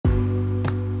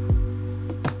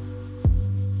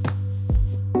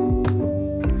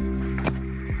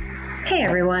Hey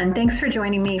everyone, thanks for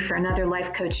joining me for another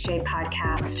Life Coach J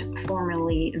podcast,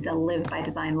 formerly the Live by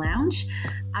Design Lounge.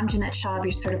 I'm Jeanette Schaub,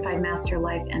 your certified master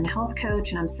life and health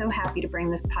coach, and I'm so happy to bring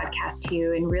this podcast to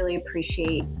you and really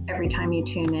appreciate every time you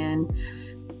tune in.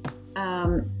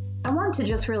 I want to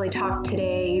just really talk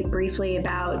today briefly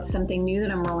about something new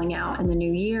that I'm rolling out in the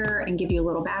new year and give you a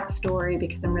little backstory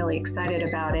because I'm really excited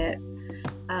about it.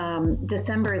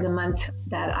 December is a month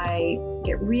that I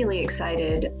get really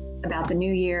excited about the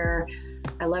new year.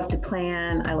 I love to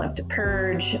plan, I love to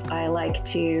purge, I like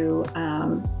to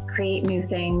create new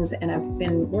things, and I've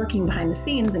been working behind the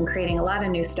scenes and creating a lot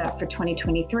of new stuff for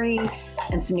 2023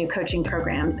 and some new coaching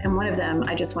programs. And one of them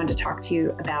I just wanted to talk to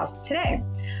you about today.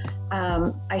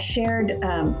 I shared,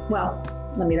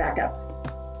 let me back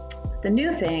up. The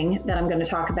new thing that I'm going to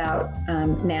talk about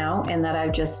now and that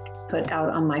I've just put out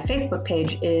on my Facebook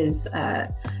page is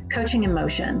Coaching in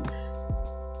Motion.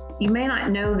 You may not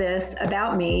know this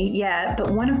about me yet, but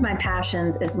one of my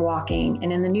passions is walking.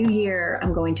 And in the new year,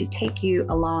 I'm going to take you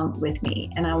along with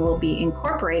me, and I will be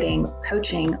incorporating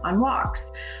coaching on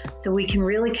walks so we can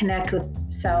really connect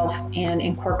with self and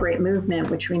incorporate movement,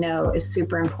 which we know is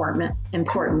super important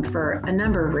for a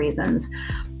number of reasons.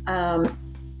 I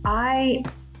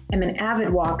am an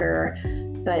avid walker,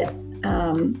 but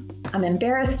I'm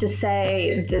embarrassed to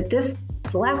say that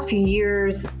the last few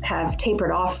years have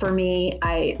tapered off for me.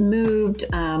 I moved.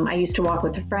 I used to walk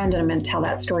with a friend, and I'm going to tell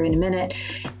that story in a minute.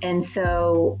 And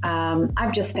so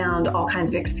I've just found all kinds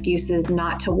of excuses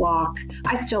not to walk.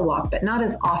 I still walk, but not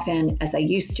as often as I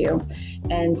used to.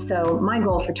 And so my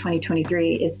goal for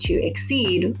 2023 is to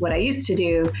exceed what I used to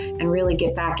do and really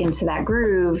get back into that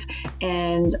groove.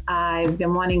 And I've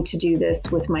been wanting to do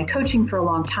this with my coaching for a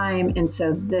long time. And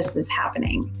so this is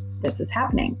happening.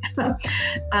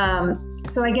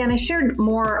 So again, I shared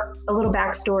a little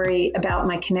backstory about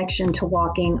my connection to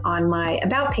walking on my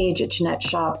about page at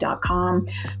JeanetteSchaub.com.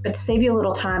 But to save you a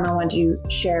little time, I wanted to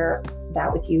share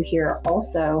that with you here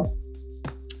also.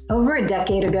 Over a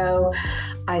decade ago,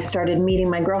 I started meeting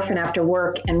my girlfriend after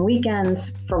work and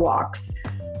weekends for walks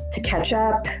to catch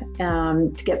up,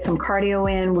 to get some cardio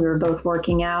in. We were both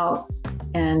working out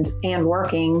and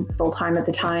working full time at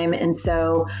the time. And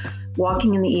so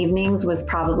walking in the evenings was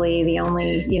probably the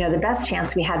only, the best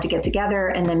chance we had to get together,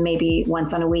 and then maybe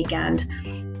once on a weekend.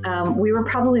 We were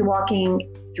probably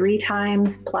walking 3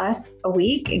 times plus a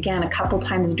week, again, a couple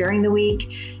times during the week.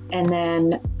 And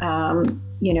then,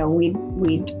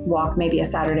 we'd walk maybe a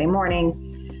Saturday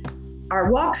morning.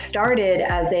 Our walk started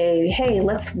as hey,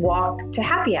 let's walk to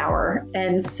happy hour.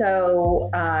 And so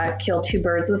kill 2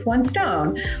 birds with 1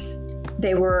 stone.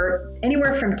 They were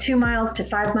anywhere from 2 miles to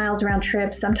 5 miles round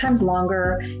trip, sometimes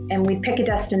longer, and we'd pick a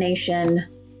destination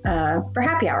for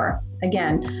happy hour.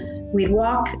 Again, we'd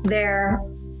walk there,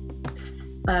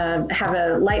 have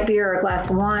a light beer or a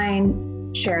glass of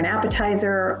wine, share an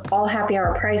appetizer, all happy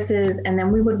hour prices, and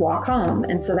then we would walk home.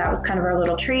 And so that was kind of our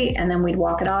little treat, and then we'd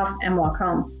walk it off and walk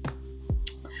home.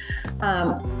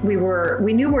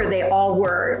 We knew where they all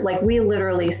were. Like, we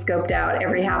literally scoped out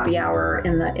every happy hour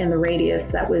in the radius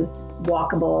that was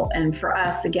walkable. And for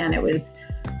us, again, it was,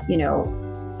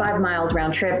 5 miles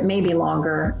round trip, maybe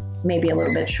longer, maybe a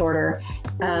little bit shorter.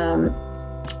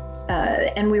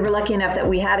 And we were lucky enough that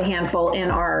we had a handful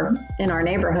in our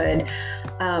neighborhood.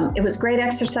 It was great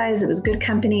exercise. It was good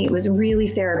company. It was really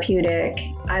therapeutic.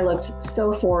 I looked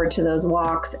so forward to those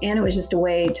walks, and it was just a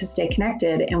way to stay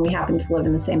connected. And we happened to live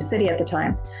in the same city at the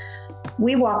time.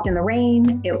 We walked in the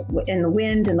rain, in the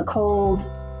wind, in the cold,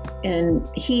 in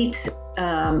heat,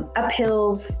 up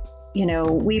hills.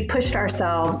 We pushed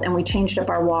ourselves, and we changed up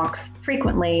our walks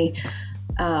frequently.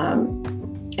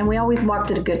 And we always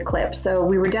walked at a good clip. So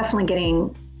we were definitely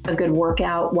getting a good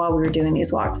workout while we were doing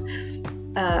these walks.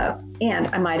 And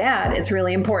I might add, it's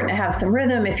really important to have some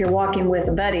rhythm if you're walking with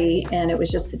a buddy. And it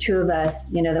was just the 2 of us,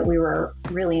 that we were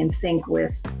really in sync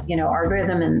with, our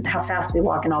rhythm and how fast we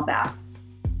walk and all that.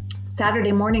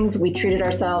 Saturday mornings, we treated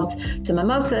ourselves to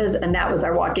mimosas, and that was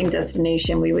our walking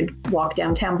destination. We would walk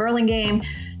downtown Burlingame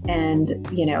and,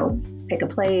 pick a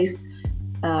place.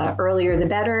 Earlier the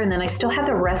better. And then I still had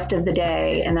the rest of the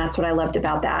day. And that's what I loved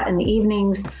about that. In the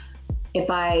evenings,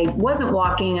 if I wasn't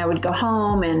walking, I would go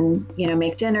home and,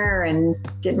 make dinner and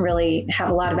didn't really have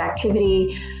a lot of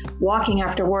activity. Walking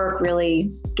after work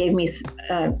really gave me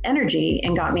energy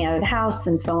and got me out of the house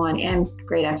and so on, and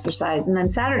great exercise. And then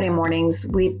Saturday mornings,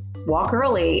 we walk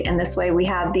early. And this way we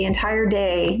had the entire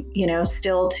day,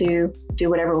 still to do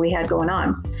whatever we had going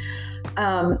on.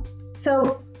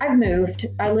 So I've moved.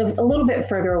 I live a little bit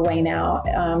further away now,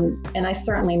 and I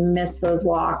certainly miss those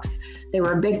walks. They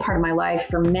were a big part of my life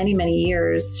for many, many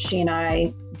years. She and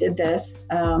I did this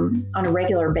on a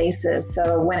regular basis.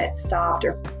 So when it stopped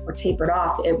or tapered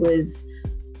off, it was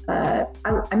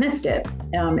I missed it.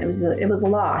 It was a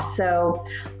loss. So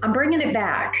I'm bringing it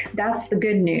back. That's the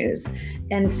good news.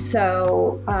 And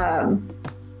so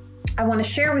I want to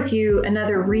share with you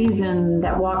another reason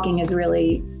that walking is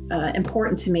really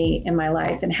important to me in my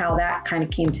life and how that kind of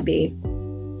came to be.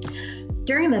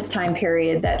 During this time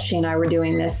period that she and I were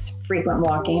doing this frequent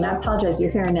walking, and I apologize,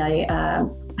 you're hearing a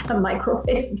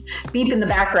microwave beep in the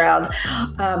background,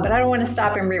 but I don't want to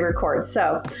stop and re-record,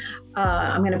 so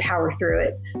I'm going to power through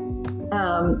it.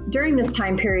 During this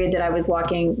time period that I was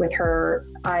walking with her,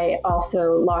 I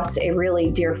also lost a really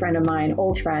dear friend of mine,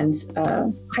 old friend,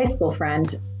 high school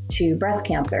friend, to breast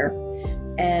cancer.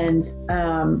 And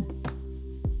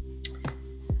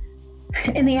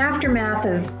in the aftermath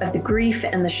of the grief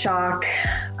and the shock,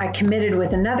 I committed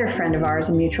with another friend of ours,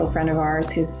 a mutual friend of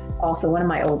ours, who's also one of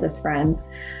my oldest friends,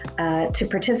 to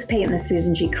participate in the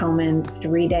Susan G. Komen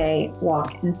 3-day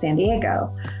walk in San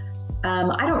Diego.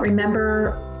 I don't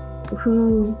remember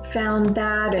who found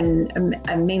that,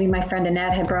 and maybe my friend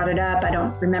Annette had brought it up. I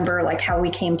don't remember like how we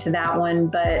came to that one,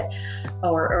 but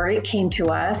or it came to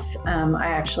us. I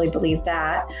actually believe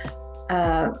that.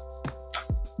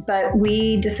 But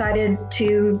we decided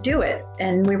to do it,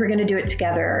 and we were going to do it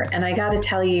together. And I got to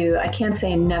tell you, I can't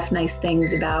say enough nice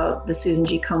things about the Susan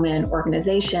G. Komen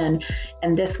organization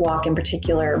and this walk in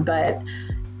particular, but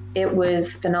it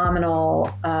was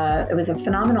phenomenal. It was a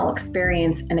phenomenal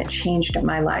experience, and it changed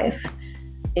my life.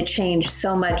 It changed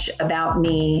so much about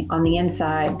me on the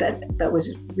inside, but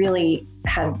was really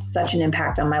had such an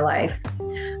impact on my life.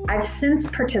 I've since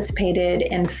participated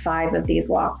in 5 of these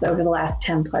walks over the last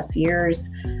 10 plus years.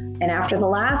 And after the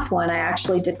last one, I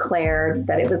actually declared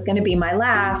that it was going to be my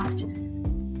last.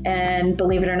 And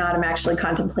believe it or not, I'm actually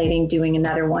contemplating doing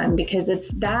another one because it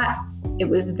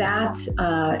was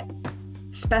that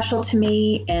special to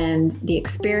me, and the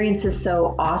experience is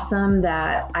so awesome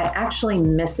that I actually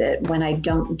miss it when I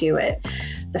don't do it.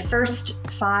 The first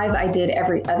 5 I did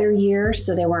every other year,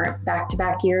 so they weren't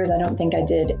back-to-back years. I don't think I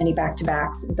did any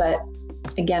back-to-backs, but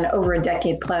again, over a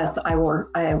decade plus, I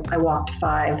walked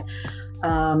 5.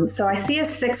 So I see a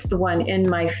 6th one in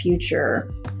my future,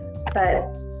 but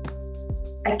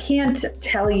I can't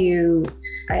tell you,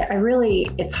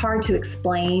 it's hard to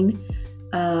explain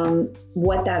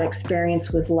what that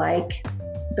experience was like,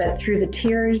 but through the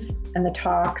tears and the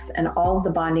talks and all of the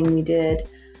bonding we did,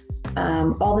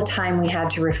 all the time we had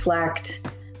to reflect,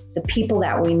 the people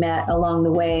that we met along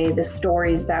the way, the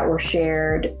stories that were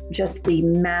shared, just the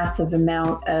massive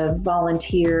amount of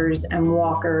volunteers and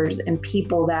walkers and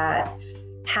people that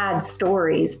had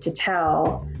stories to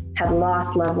tell, had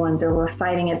lost loved ones or were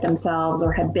fighting it themselves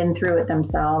or had been through it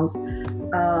themselves.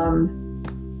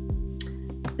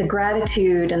 The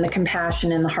gratitude and the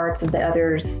compassion in the hearts of the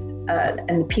others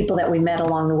and the people that we met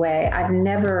along the way, I've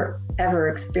never, ever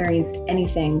experienced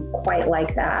anything quite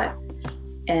like that.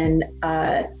 And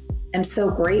I'm so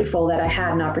grateful that I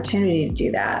had an opportunity to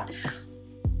do that.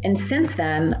 And since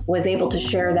then, was able to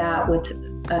share that with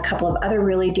a couple of other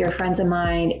really dear friends of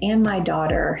mine and my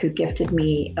daughter, who gifted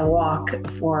me a walk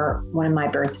for one of my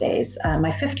birthdays, my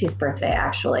 50th birthday,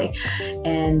 actually.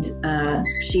 And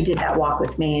she did that walk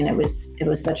with me, and it was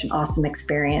such an awesome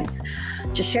experience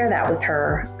to share that with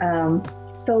her.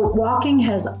 So walking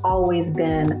has always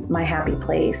been my happy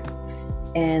place,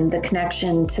 and the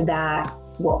connection to that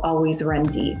will always run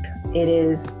deep. It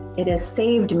has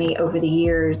saved me over the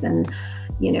years. And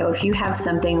you know, if you have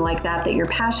something like that you're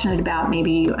passionate about,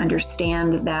 maybe you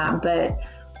understand that, but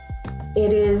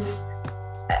it is,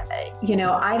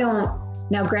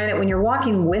 now granted, when you're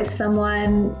walking with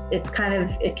someone, it's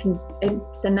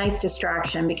a nice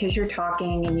distraction because you're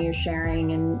talking and you're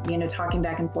sharing and, talking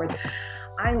back and forth.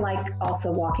 I like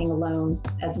also walking alone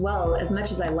as well. As much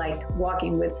as I like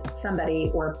walking with somebody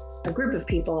or a group of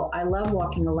people, I love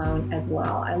walking alone as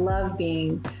well. I love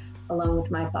being alone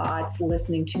with my thoughts,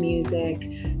 listening to music,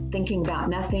 thinking about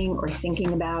nothing or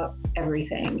thinking about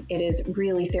everything. It is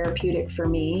really therapeutic for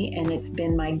me, and it's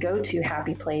been my go-to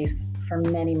happy place for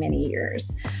many, many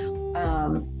years.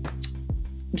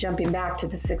 Jumping back to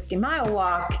the 60-mile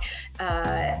walk,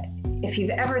 if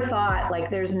you've ever thought like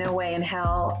there's no way in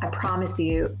hell, I promise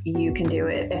you, you can do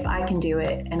it. If I can do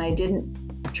it, and I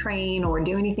didn't train or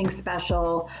do anything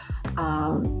special,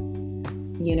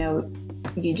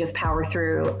 you just power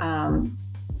through.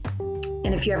 And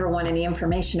And if you ever want any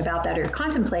information about that or you're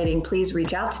contemplating, please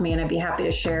reach out to me and I'd be happy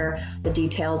to share the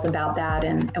details about that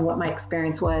and what my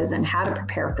experience was and how to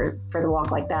prepare for the walk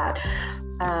like that.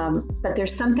 But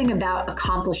there's something about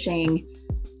accomplishing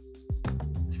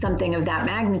something of that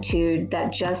magnitude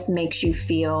that just makes you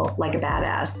feel like a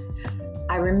badass.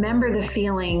 I remember the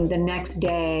feeling the next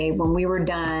day when we were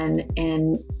done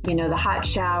and, the hot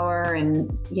shower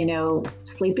and,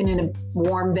 sleeping in a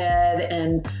warm bed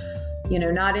and,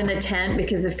 not in a tent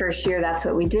because the first year that's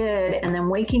what we did. And then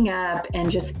waking up and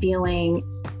just feeling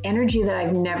energy that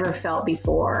I've never felt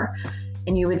before.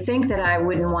 And you would think that I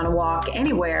wouldn't want to walk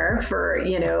anywhere for,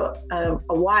 a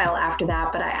while after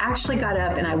that. But I actually got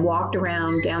up and I walked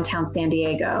around downtown San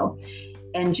Diego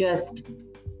and just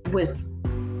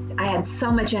I had so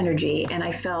much energy and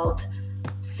I felt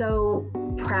so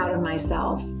proud of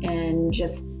myself and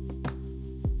just,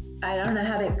 I don't know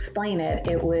how to explain it.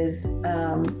 It was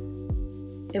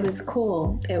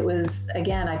cool. It was,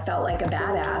 again, I felt like a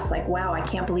badass, like, wow, I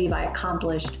can't believe I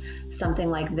accomplished something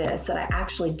like this, that I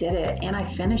actually did it and I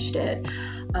finished it.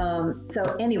 So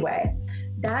anyway,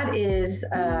 that is,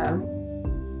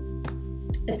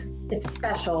 it's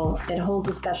special. It holds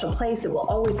a special place. It will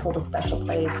always hold a special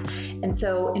place. And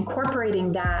so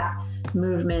incorporating that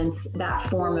movement, that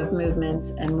form of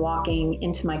movement and walking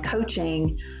into my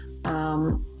coaching,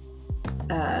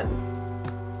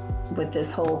 with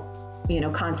this whole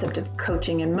concept of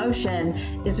coaching in motion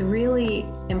is really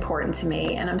important to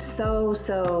me. And I'm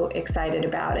so excited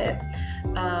about it.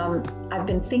 I've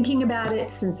been thinking about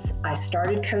it since I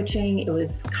started coaching. It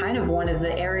was kind of one of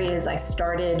the areas I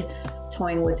started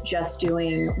toying with just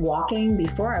doing walking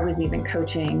before I was even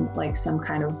coaching like some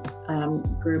kind of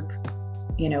group,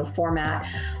 format.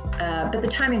 But the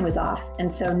timing was off.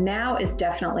 And so now is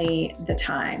definitely the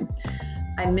time.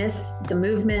 I miss the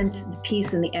movement, the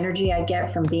peace and the energy I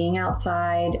get from being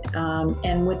outside.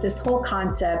 And with this whole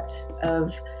concept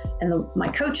of, my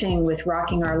coaching with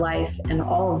rocking our life and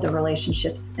all of the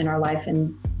relationships in our life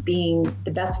and being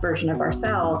the best version of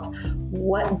ourselves,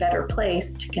 what better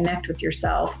place to connect with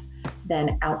yourself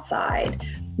than outside?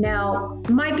 Now,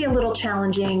 might be a little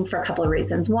challenging for a couple of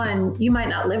reasons. One, you might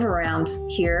not live around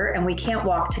here and we can't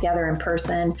walk together in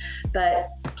person, but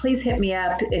please hit me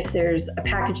up if there's a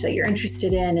package that you're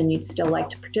interested in and you'd still like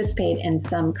to participate in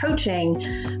some coaching,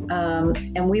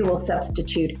 and we will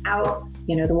substitute out,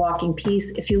 the walking piece.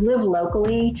 If you live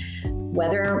locally,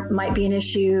 weather might be an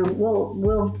issue.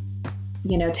 We'll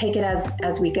take it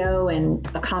as we go and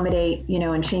accommodate,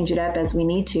 and change it up as we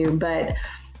need to. But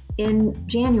in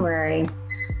January,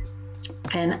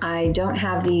 and I don't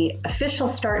have the official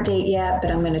start date yet, but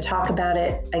I'm going to talk about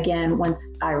it again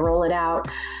once I roll it out.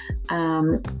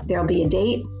 There'll be a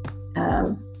date.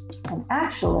 And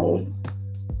actually,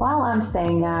 while I'm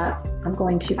saying that, I'm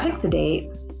going to pick the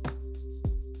date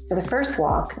for the first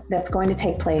walk that's going to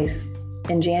take place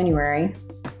in January.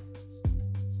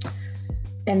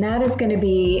 And that is going to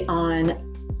be on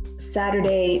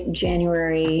Saturday,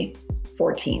 January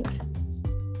 14th.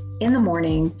 In the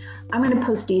morning, I'm going to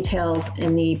post details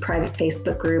in the private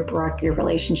Facebook group, Rock Your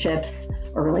Relationships,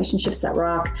 or Relationships That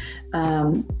Rock,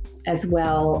 as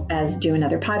well as do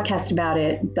another podcast about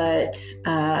it. But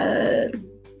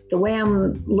the way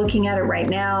I'm looking at it right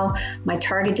now, my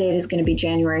target date is going to be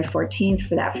January 14th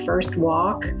for that first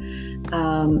walk.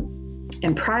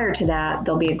 And prior to that,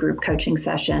 there'll be a group coaching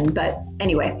session. But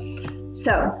anyway,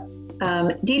 so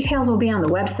details will be on the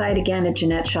website again at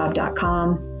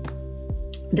JeanetteSchaub.com.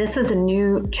 This is a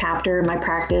new chapter in my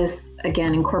practice,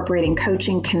 again, incorporating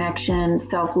coaching, connection,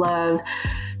 self-love,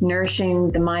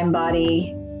 nourishing the mind,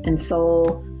 body, and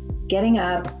soul, getting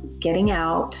up, getting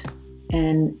out,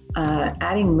 and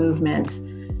adding movement,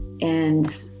 and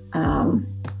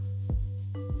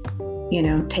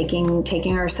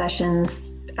taking our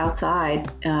sessions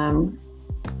outside.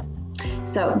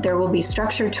 So there will be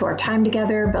structure to our time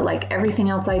together, but like everything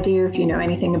else I do, if you know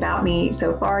anything about me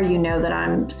so far, you know that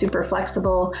I'm super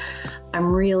flexible.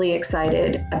 I'm really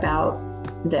excited about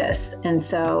this. And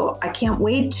so I can't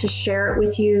wait to share it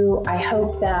with you. I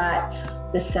hope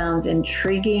that this sounds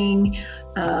intriguing,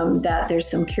 that there's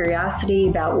some curiosity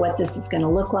about what this is going to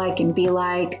look like and be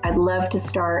like. I'd love to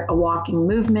start a walking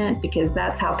movement because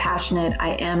that's how passionate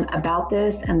I am about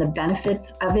this and the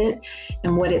benefits of it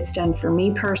and what it's done for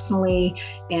me personally.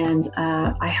 And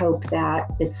I hope that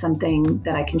it's something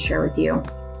that I can share with you.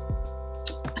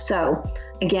 So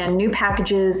again, new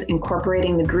packages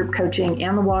incorporating the group coaching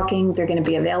and the walking. They're going to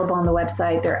be available on the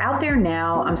website. They're out there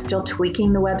now. I'm still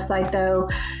tweaking the website though.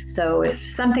 So if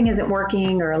something isn't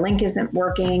working or a link isn't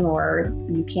working or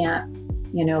you can't,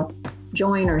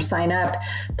 join or sign up,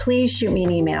 please shoot me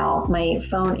an email. My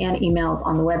phone and emails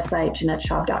on the website,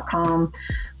 JeanetteSchaub.com.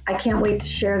 I can't wait to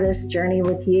share this journey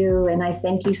with you, and I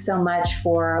thank you so much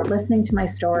for listening to my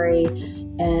story.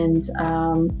 And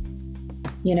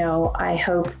I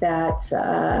hope that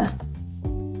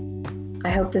I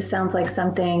hope this sounds like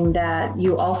something that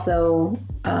you also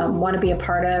want to be a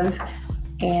part of.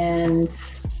 And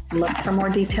look for more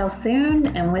details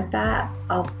soon. And with that,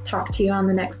 I'll talk to you on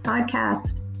the next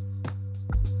podcast.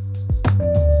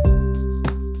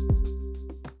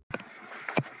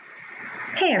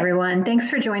 Hey everyone, thanks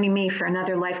for joining me for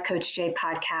another Life Coach J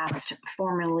podcast,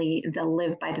 formerly the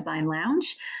Live by Design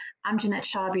Lounge. I'm Jeanette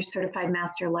Schaub, your certified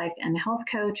master life and health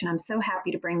coach, and I'm so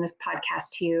happy to bring this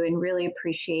podcast to you and really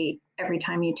appreciate every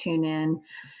time you tune in.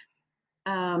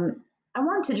 I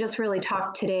want to just really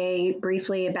talk today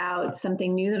briefly about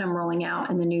something new that I'm rolling out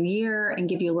in the new year and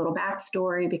give you a little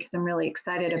backstory because I'm really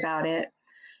excited about it.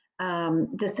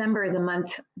 December is a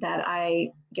month that I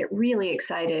get really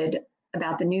excited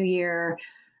about the new year.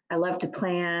 I love to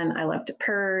plan, I love to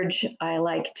purge, I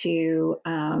like to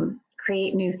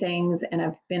create new things, and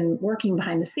I've been working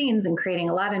behind the scenes and creating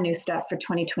a lot of new stuff for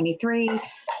 2023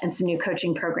 and some new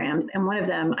coaching programs. And one of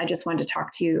them I just wanted to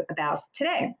talk to you about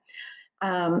today.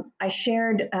 I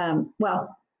shared,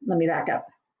 let me back up.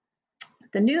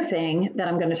 The new thing that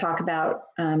I'm going to talk about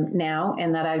now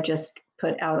and that I've just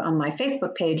put out on my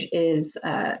Facebook page is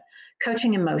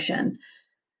coaching in motion.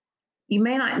 You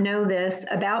may not know this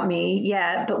about me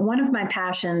yet, but one of my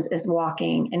passions is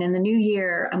walking. And in the new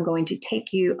year, I'm going to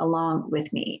take you along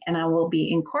with me, and I will be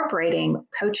incorporating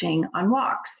coaching on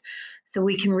walks so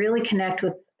we can really connect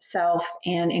with self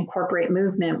and incorporate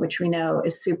movement, which we know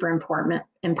is super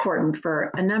important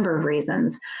for a number of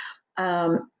reasons.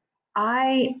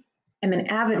 I am an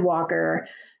avid walker,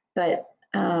 but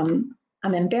I'm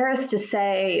embarrassed to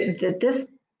say that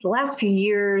the last few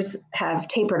years have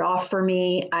tapered off for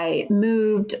me. I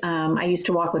moved. I used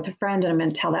to walk with a friend, and I'm going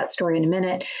to tell that story in a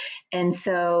minute. And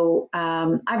so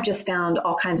I've just found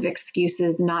all kinds of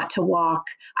excuses not to walk.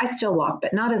 I still walk,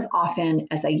 but not as often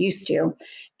as I used to.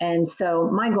 And so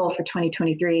my goal for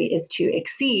 2023 is to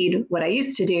exceed what I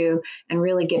used to do and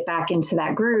really get back into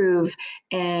that groove.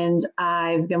 And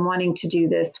I've been wanting to do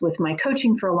this with my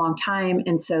coaching for a long time.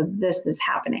 And so this is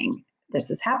happening.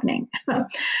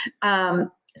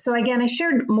 So again, I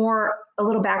shared a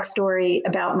little backstory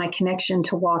about my connection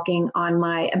to walking on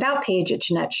my about page at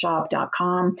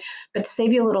JeanetteSchaub.com. But to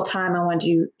save you a little time, I wanted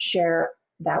to share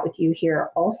that with you here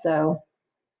also.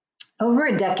 Over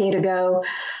a decade ago,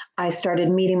 I started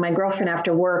meeting my girlfriend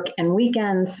after work and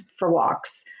weekends for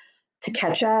walks to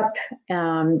catch up,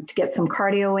 to get some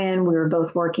cardio in. We were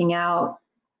both working out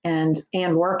and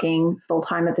working full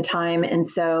time at the time. And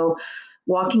so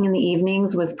walking in the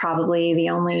evenings was probably the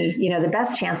only, the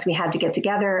best chance we had to get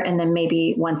together, and then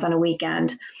maybe once on a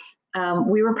weekend.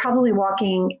 We were probably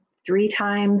walking 3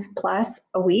 times plus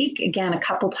a week, again, a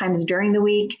couple times during the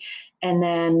week. And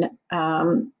then,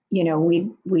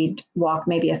 we'd walk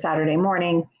maybe a Saturday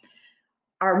morning.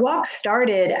 Our walk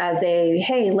started as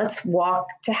hey, let's walk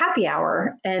to happy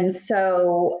hour. And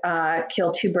so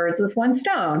kill 2 birds with 1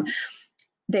 stone.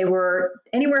 They were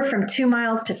anywhere from 2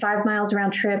 miles to 5 miles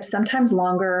round trip, sometimes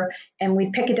longer. And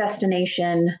we'd pick a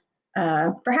destination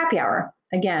for happy hour.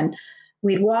 Again,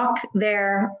 we'd walk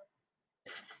there,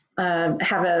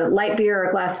 have a light beer or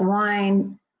a glass of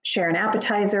wine, share an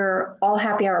appetizer, all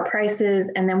happy hour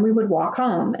prices, and then we would walk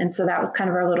home. And so that was kind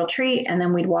of our little treat. And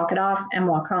then we'd walk it off and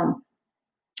walk home.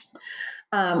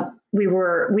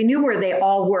 We knew where they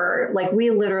all were. Like, we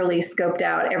literally scoped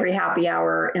out every happy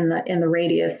hour in the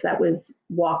radius that was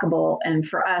walkable. And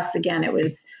for us, again, it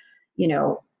was,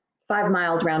 5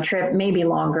 miles round trip, maybe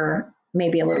longer,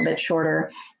 maybe a little bit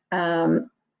shorter. And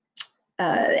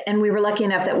we were lucky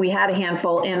enough that we had a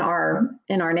handful in our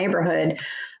neighborhood.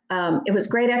 It was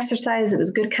great exercise. It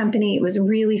was good company. It was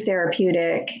really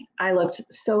therapeutic. I looked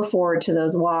so forward to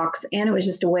those walks, and it was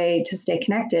just a way to stay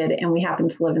connected. And we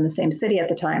happened to live in the same city at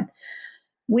the time.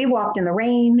 We walked in the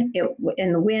rain,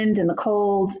 in the wind, in the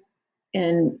cold,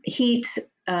 in heat,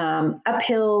 up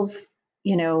hills.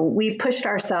 We pushed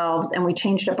ourselves, and we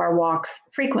changed up our walks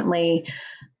frequently.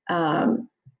 And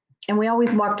we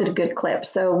always walked at a good clip.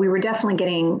 So we were definitely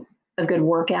getting a good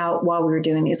workout while we were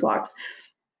doing these walks.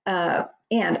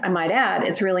 And I might add,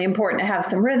 it's really important to have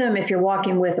some rhythm if you're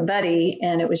walking with a buddy.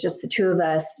 And it was just the 2 of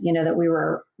us, that we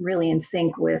were really in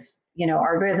sync with,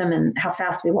 our rhythm and how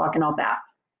fast we walk and all that.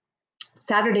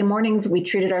 Saturday mornings, we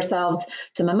treated ourselves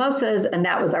to mimosas, and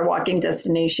that was our walking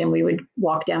destination. We would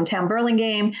walk downtown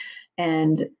Burlingame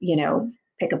and,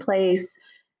 pick a place,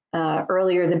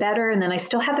 earlier the better. And then I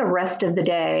still had the rest of the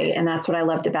day. And that's what I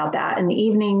loved about that. In the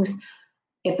evenings,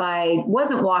 if I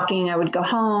wasn't walking, I would go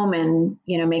home and,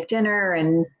 make dinner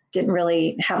and didn't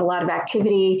really have a lot of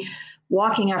activity.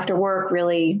 Walking after work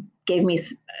really gave me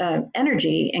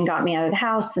energy and got me out of the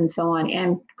house and so on,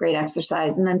 and great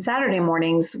exercise. And then Saturday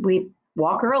mornings, we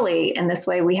walk early. And this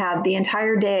way we had the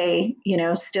entire day,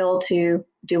 still to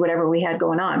do whatever we had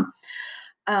going on.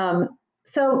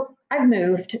 So I've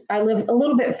moved. I live a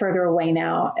little bit further away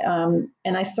now,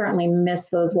 and I certainly miss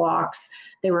those walks.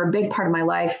 They were a big part of my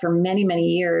life for many, many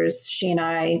years. She and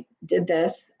I did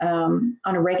this on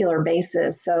a regular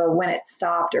basis. So when it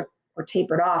stopped or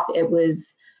tapered off, it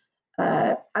was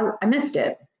I missed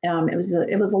it.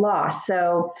 It was a loss.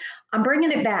 So I'm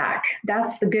bringing it back.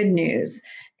 That's the good news.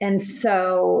 And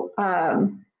so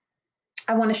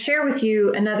I want to share with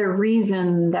you another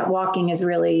reason that walking is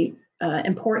really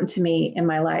important to me in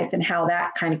my life and how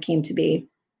that kind of came to be.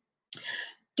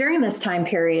 During this time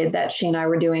period that she and I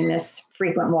were doing this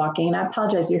frequent walking, and I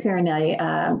apologize, you're hearing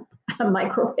a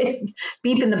microwave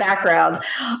beep in the background,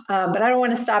 but I don't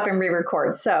want to stop and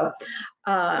re-record, so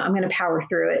I'm going to power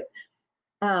through it.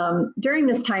 During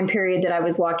this time period that I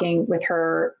was walking with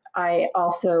her, I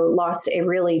also lost a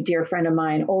really dear friend of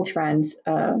mine, old friend,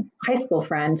 high school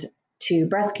friend, to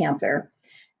breast cancer.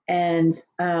 And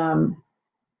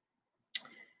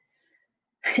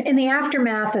in the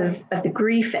aftermath of the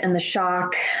grief and the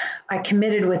shock, I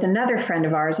committed with another friend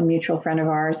of ours, a mutual friend of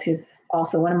ours, who's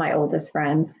also one of my oldest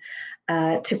friends,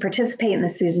 to participate in the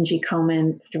Susan G.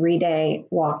 Komen 3-day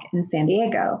walk in San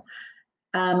Diego.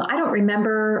 I don't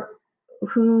remember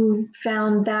who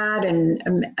found that,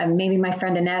 and maybe my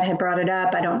friend Annette had brought it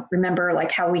up. I don't remember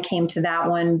like how we came to that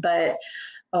one, but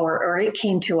or it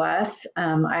came to us.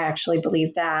 I actually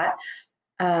believe that.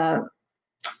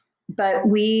 But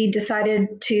we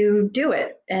decided to do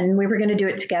it, and we were going to do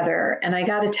it together. And I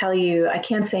got to tell you, I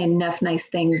can't say enough nice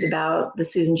things about the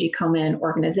Susan G. Komen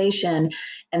organization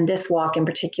and this walk in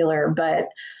particular, but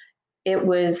it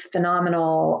was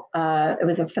phenomenal. It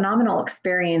was a phenomenal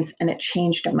experience, and it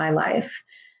changed my life.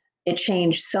 It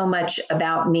changed so much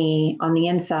about me on the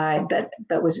inside,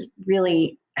 but was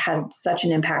really had such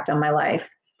an impact on my life.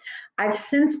 I've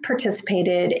since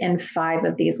participated in 5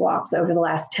 of these walks over the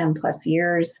last 10 plus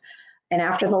years. And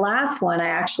after the last one, I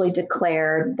actually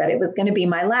declared that it was going to be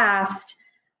my last.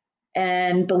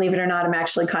 And believe it or not, I'm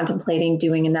actually contemplating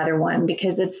doing another one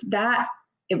because it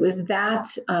was that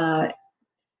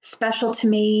special to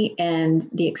me, and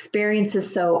the experience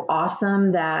is so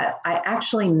awesome that I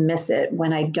actually miss it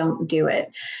when I don't do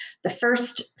it. The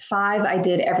first 5 I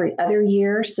did every other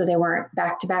year, so they weren't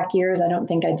back-to-back years. I don't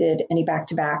think I did any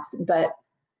back-to-backs, but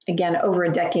again, over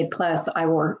a decade plus, I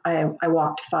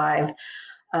walked 5.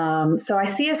 So I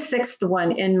see a 6th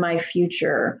one in my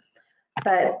future,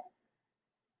 but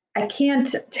I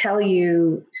can't tell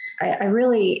you,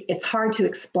 it's hard to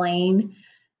explain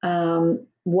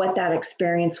what that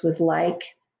experience was like,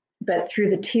 but through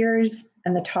the tears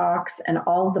and the talks and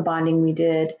all of the bonding we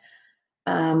did,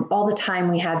 all the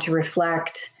time we had to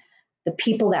reflect, the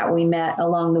people that we met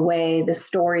along the way, the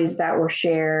stories that were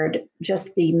shared,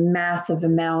 just the massive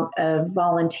amount of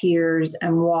volunteers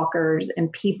and walkers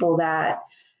and people that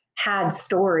had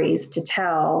stories to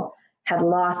tell, had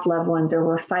lost loved ones or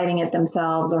were fighting it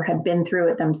themselves or had been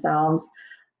through it themselves.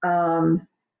 The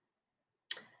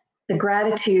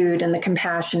gratitude and the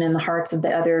compassion in the hearts of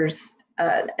the others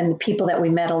and the people that we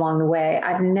met along the way,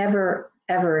 I've never,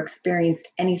 ever experienced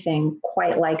anything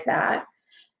quite like that.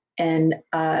 And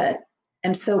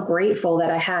I'm so grateful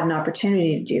that I had an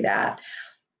opportunity to do that.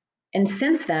 And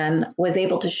since then, was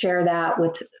able to share that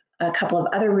with a couple of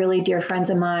other really dear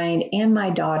friends of mine and my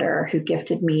daughter, who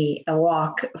gifted me a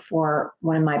walk for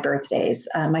one of my birthdays,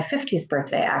 my 50th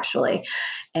birthday, actually.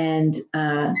 And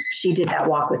she did that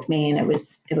walk with me, and it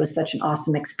was such an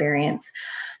awesome experience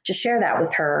to share that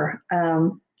with her.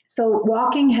 So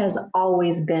walking has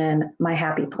always been my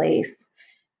happy place,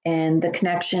 and the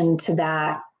connection to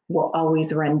that will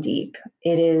always run deep.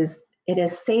 It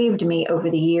has saved me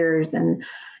over the years. And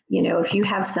if you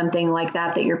have something like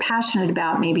that you're passionate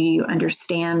about, maybe you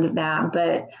understand that,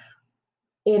 but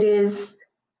it is,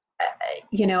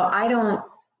 I don't,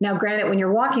 now granted, when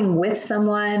you're walking with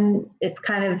someone, it's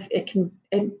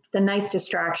a nice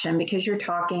distraction because you're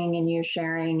talking and you're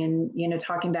sharing and,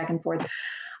 talking back and forth.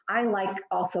 I like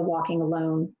also walking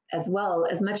alone as well.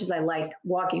 As much as I like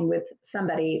walking with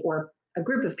somebody or a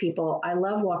group of people, I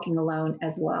love walking alone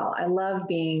as well. I love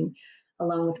being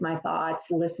alone with my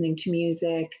thoughts, listening to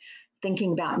music,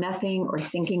 thinking about nothing or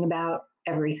thinking about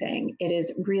everything. It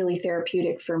is really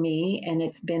therapeutic for me, and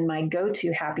it's been my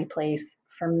go-to happy place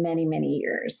for many, many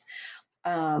years.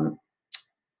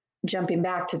 jumping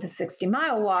back to the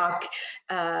 60-mile walk,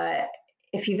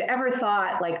 if you've ever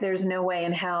thought like there's no way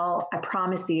in hell, I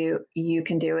promise you, you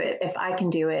can do it. If I can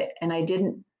do it, and I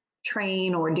didn't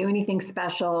train or do anything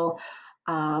special,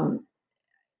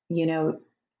 you know,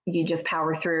 you just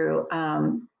power through.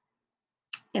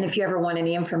 And if you ever want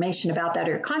any information about that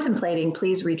or you're contemplating,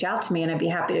 please reach out to me and I'd be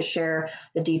happy to share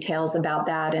the details about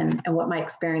that and what my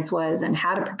experience was and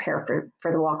how to prepare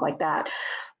for the walk like that.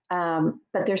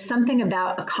 But there's something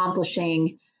about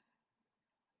accomplishing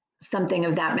something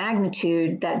of that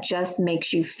magnitude that just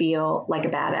makes you feel like a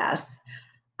badass.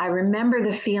 I remember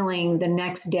the feeling the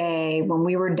next day when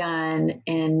we were done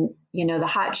and, you know, the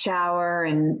hot shower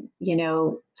and, you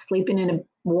know, sleeping in a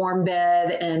warm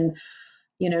bed and,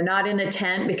 you know, not in a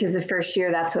tent because the first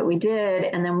year that's what we did.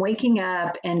 And then waking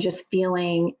up and just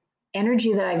feeling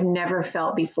energy that I've never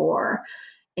felt before.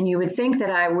 And you would think that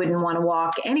I wouldn't want to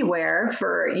walk anywhere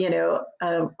for, you know,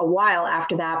 a while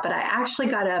after that. But I actually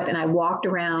got up and I walked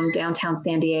around downtown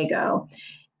San Diego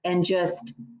and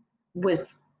just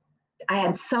I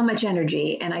had so much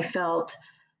energy and I felt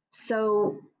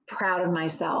so proud of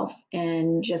myself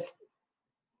and just,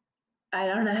 I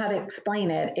don't know how to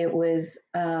explain it. It was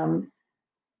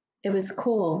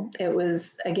cool. It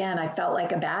was, again, I felt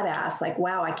like a badass, like,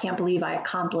 wow, I can't believe I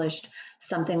accomplished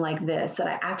something like this, that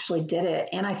I actually did it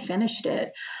and I finished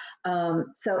it.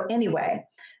 So anyway,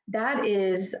 that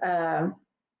is,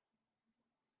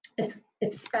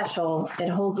 it's special. It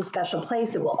holds a special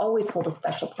place. It will always hold a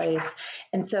special place.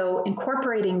 And so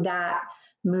incorporating that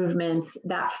movement,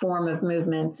 that form of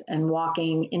movement and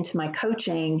walking into my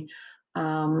coaching,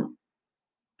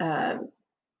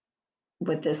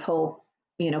 with this whole,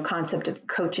 you know, concept of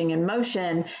coaching in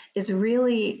motion is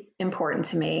really important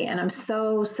to me. And I'm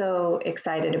so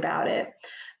excited about it.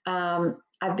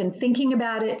 I've been thinking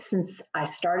about it since I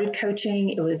started coaching.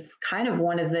 It was kind of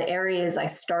one of the areas I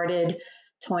started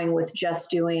toying with just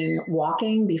doing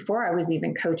walking before I was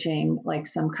even coaching like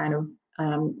some kind of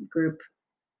group,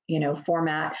 you know,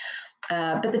 format.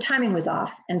 But the timing was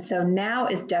off. And so now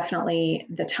is definitely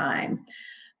the time.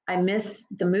 I miss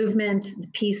the movement, the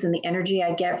peace, and the energy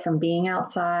I get from being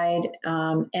outside.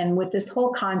 And with this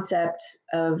whole concept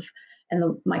of,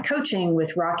 my coaching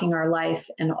with rocking our life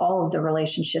and all of the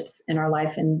relationships in our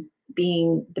life and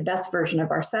being the best version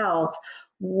of ourselves,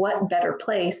 what better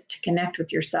place to connect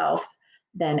with yourself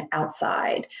than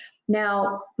outside?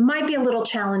 Now, might be a little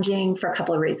challenging for a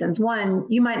couple of reasons. One,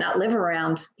 you might not live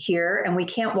around here and we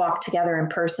can't walk together in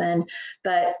person,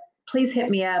 but please hit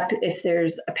me up if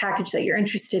there's a package that you're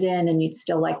interested in and you'd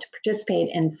still like to participate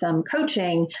in some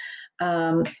coaching,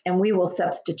 and we will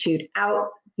substitute out,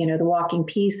 you know, the walking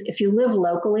piece. If you live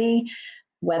locally,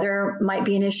 weather might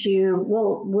be an issue.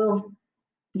 We'll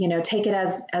you know, take it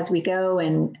as we go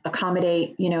and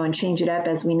accommodate, you know, and change it up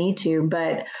as we need to.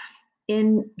 But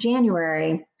in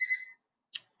January,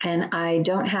 and I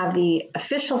don't have the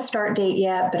official start date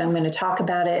yet, but I'm going to talk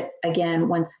about it again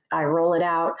once I roll it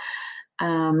out.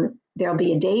 There'll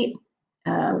be a date.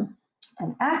 And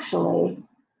actually,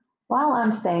 while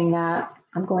I'm saying that,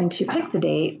 I'm going to pick the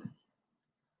date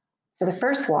for the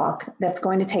first walk that's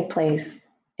going to take place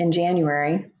in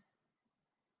January.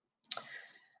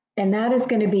 And that is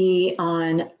going to be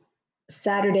on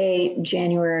Saturday,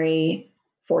 January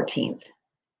 14th.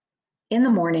 In the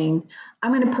morning,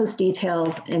 I'm going to post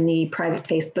details in the private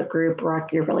Facebook group,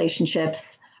 Rock Your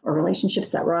Relationships, or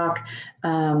Relationships That Rock,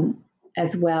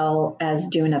 as well as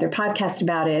do another podcast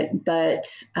about it. But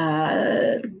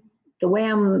the way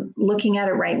I'm looking at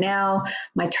it right now,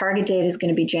 my target date is going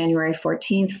to be January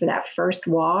 14th for that first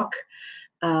walk.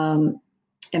 And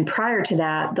prior to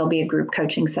that, there'll be a group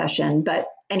coaching session. But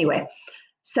anyway,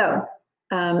 so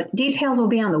details will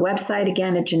be on the website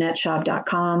again at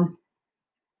JeanetteSchaub.com.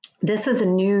 This is a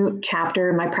new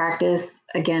chapter in my practice,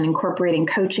 again, incorporating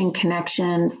coaching,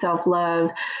 connection,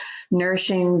 self-love,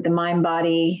 nourishing the mind,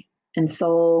 body, and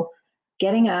soul,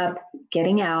 getting up,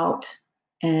 getting out,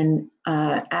 and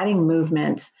adding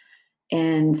movement,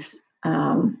 and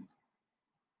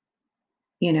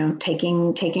you know,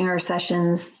 taking our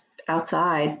sessions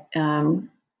outside.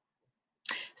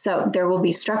 So there will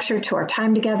be structure to our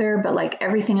time together, but like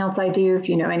everything else I do, if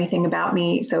you know anything about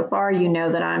me so far, you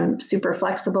know that I'm super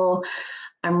flexible.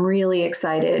 I'm really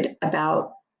excited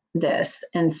about this.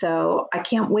 And so I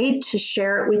can't wait to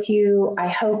share it with you. I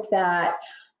hope that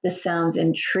this sounds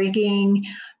intriguing,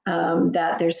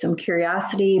 that there's some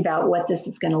curiosity about what this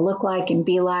is going to look like and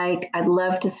be like. I'd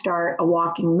love to start a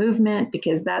walking movement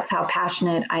because that's how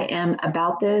passionate I am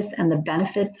about this and the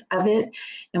benefits of it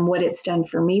and what it's done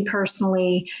for me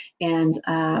personally. And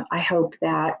I hope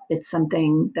that it's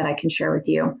something that I can share with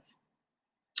you.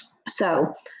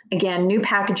 So again, new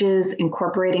packages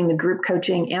incorporating the group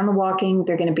coaching and the walking.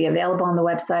 They're going to be available on the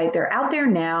website. They're out there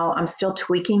now. I'm still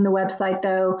tweaking the website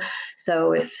though.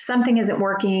 So if something isn't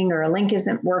working or a link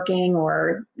isn't working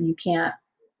or you can't,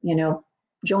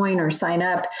 join or sign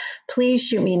up, please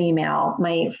shoot me an email.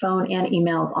 My phone and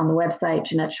emails on the website,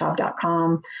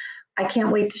 JeanetteSchaub.com. I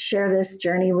can't wait to share this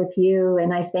journey with you.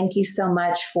 And I thank you so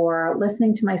much for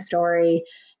listening to my story.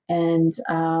 And,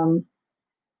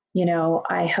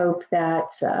 I hope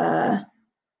that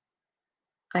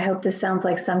I hope this sounds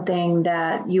like something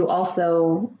that you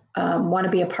also want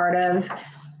to be a part of,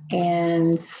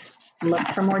 and look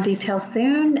for more details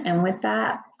soon. And with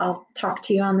that, I'll talk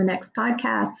to you on the next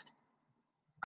podcast.